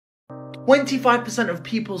25% of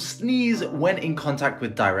people sneeze when in contact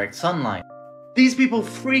with direct sunlight. These people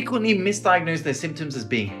frequently misdiagnose their symptoms as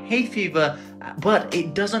being hay fever, but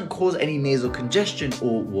it doesn't cause any nasal congestion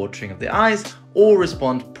or watering of the eyes or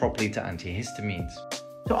respond properly to antihistamines.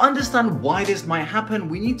 To understand why this might happen,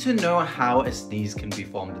 we need to know how a sneeze can be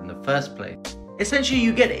formed in the first place. Essentially,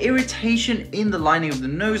 you get irritation in the lining of the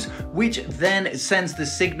nose, which then sends the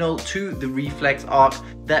signal to the reflex arc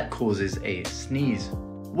that causes a sneeze.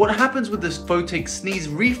 What happens with this photic sneeze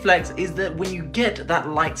reflex is that when you get that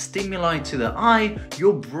light stimuli to the eye,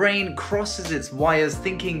 your brain crosses its wires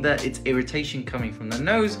thinking that it's irritation coming from the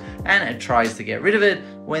nose, and it tries to get rid of it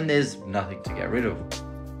when there's nothing to get rid of.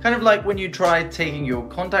 Kind of like when you try taking your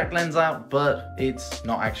contact lens out, but it's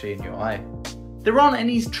not actually in your eye. There aren't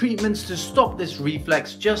any treatments to stop this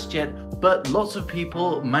reflex just yet, but lots of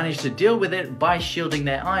people manage to deal with it by shielding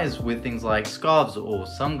their eyes with things like scarves or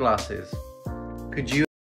sunglasses. Could you